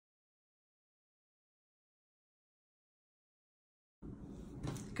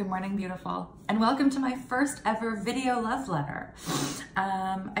Good morning, beautiful, and welcome to my first ever video love letter.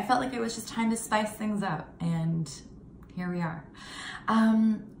 I felt like it was just time to spice things up, and here we are.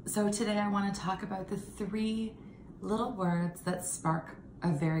 So today I want to talk about the 3 little words that spark a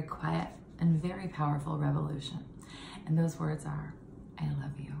very quiet and very powerful revolution. And those words are, I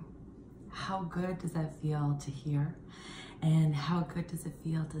love you. How good does that feel to hear? And how good does it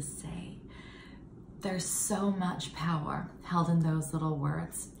feel to say? There's so much power held in those little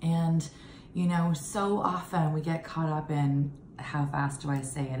words. And, you know, so often we get caught up in how fast do I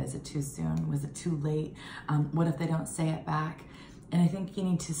say it? Is it too soon? Was it too late? What if they don't say it back? And I think you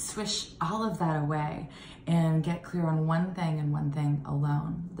need to swish all of that away and get clear on one thing and one thing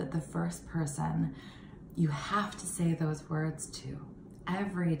alone, that the first person you have to say those words to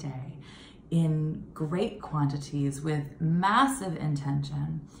every day in great quantities with massive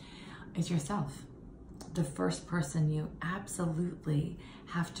intention is yourself. The first person you absolutely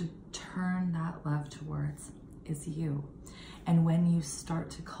have to turn that love towards is you. And when you start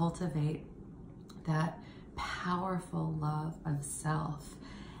to cultivate that powerful love of self,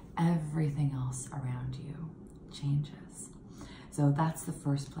 everything else around you changes. So that's the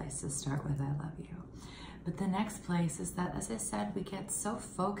first place to start with, I love you. But the next place is that, as I said, we get so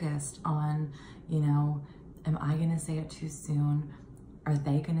focused on, you know, am I gonna say it too soon? Are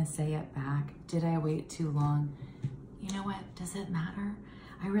they gonna say it back? Did I wait too long? You know what, does it matter?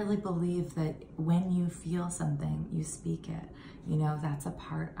 I really believe that when you feel something, you speak it. You know, that's a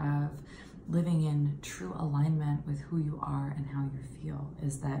part of living in true alignment with who you are and how you feel,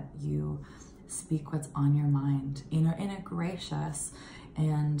 is that you speak what's on your mind, you know, in a gracious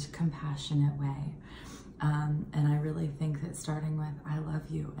and compassionate way. And I really think that starting with I love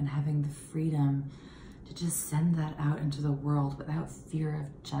you and having the freedom to just send that out into the world without fear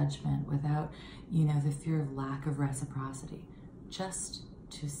of judgment, without, you know, the fear of lack of reciprocity, just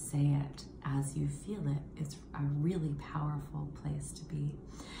to say it as you feel it is a really powerful place to be.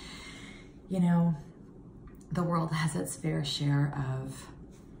 You know, the world has its fair share of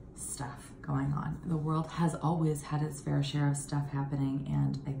stuff going on. The world has always had its fair share of stuff happening,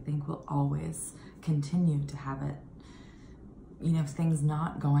 and I think will always continue to have it, you know, things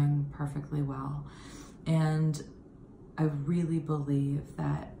not going perfectly well. And I really believe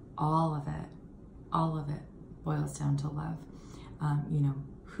that all of it boils down to love. You know,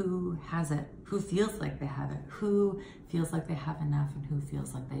 who has it? Who feels like they have it? Who feels like they have enough, and who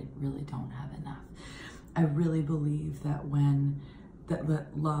feels like they really don't have enough? I really believe that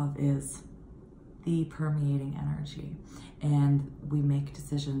that love is the permeating energy, and we make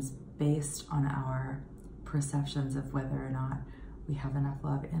decisions based on our perceptions of whether or not we have enough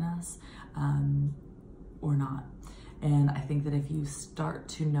love in us, or not. And I think that if you start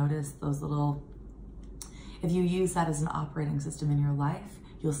to notice those little, if you use that as an operating system in your life,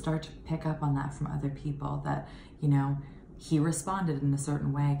 you'll start to pick up on that from other people, that, you know, he responded in a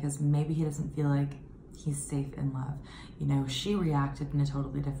certain way because maybe he doesn't feel like he's safe in love. You know, she reacted in a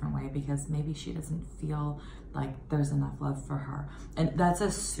totally different way because maybe she doesn't feel like there's enough love for her. And that's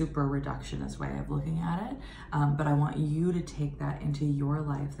a super reductionist way of looking at it. But I want you to take that into your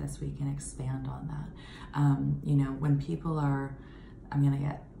life this week and expand on that. You know, when people are, I'm gonna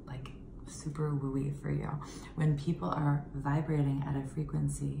get like super wooey for you. When people are vibrating at a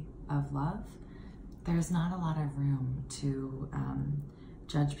frequency of love, there's not a lot of room to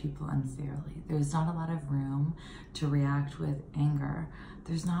judge people unfairly. There's not a lot of room to react with anger.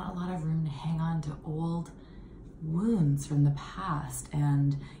 There's not a lot of room to hang on to old wounds from the past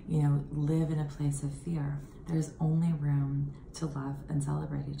and, you know, live in a place of fear. There's only room to love and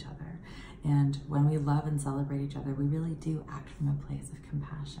celebrate each other. And when we love and celebrate each other, we really do act from a place of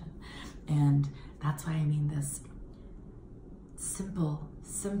compassion. And that's why I mean this simple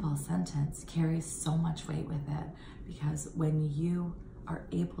sentence carries so much weight with it, because when you are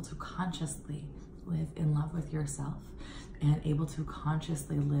able to consciously live in love with yourself and able to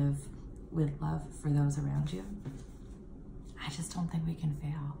consciously live with love for those around you, I just don't think we can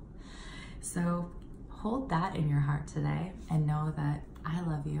fail. So hold that in your heart today and know that I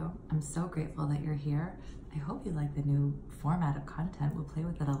love you. I'm so grateful that you're here. I hope you like the new format of content. We'll play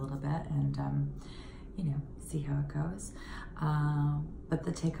with it a little bit and, you know, see how it goes. But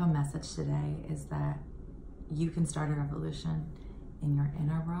the take-home message today is that you can start a revolution in your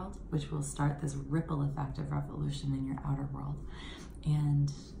inner world, which will start this ripple effect of revolution in your outer world.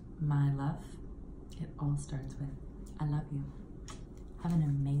 And my love, it all starts with I love you. Have an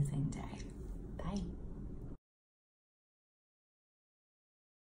amazing day. Bye.